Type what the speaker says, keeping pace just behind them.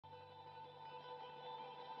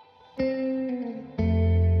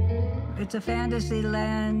It's a fantasy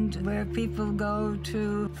land where people go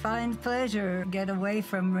to find pleasure, get away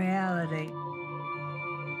from reality.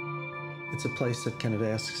 It's a place that kind of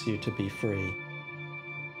asks you to be free.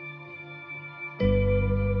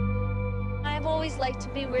 I've always liked to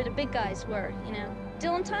be where the big guys were, you know.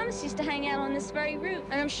 Dylan Thomas used to hang out on this very roof,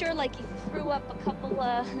 and I'm sure, like, he threw up a couple,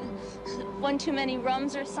 one too many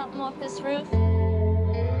rums or something off this roof.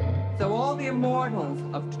 So all the immortals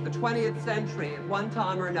of the 20th century at one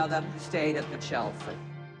time or another stayed at the Chelsea.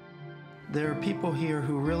 There are people here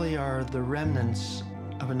who really are the remnants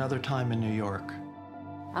of another time in New York.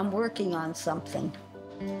 I'm working on something.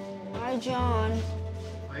 Hi, John.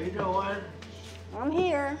 How you doing? I'm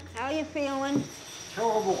here. How you feeling?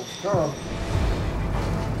 Terrible, terrible.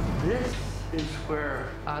 This is where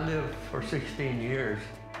I lived for 16 years.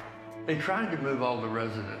 They tried to move all the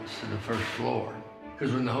residents to the first floor,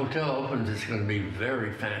 because when the hotel opens, it's going to be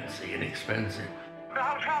very fancy and expensive. The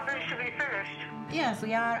hotel needs to be finished. Yes,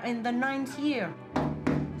 we are in the 9th year.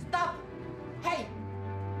 Stop! Hey!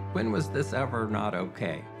 When was this ever not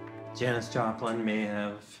okay? Janis Joplin may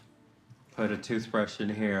have put a toothbrush in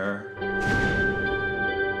here.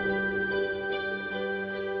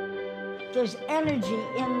 There's energy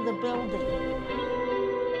in the building.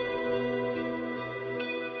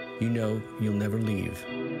 You know you'll never leave.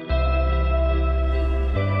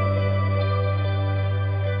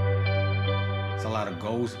 There's a lot of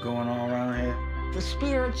ghosts going on around here. The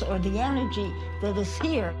spirits or the energy that is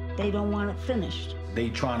here, they don't want it finished. They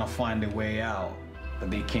trying to find a way out, but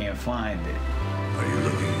they can't find it. Are you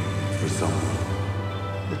looking for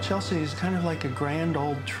someone? The Chelsea is kind of like a grand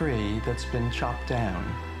old tree that's been chopped down.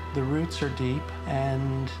 The roots are deep,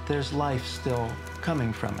 and there's life still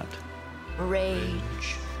coming from it.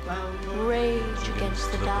 Rage. Rage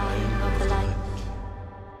against the dying of the light.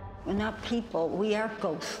 We're not people, we are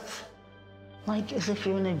ghosts. Like as if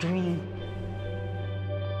you're in a dream.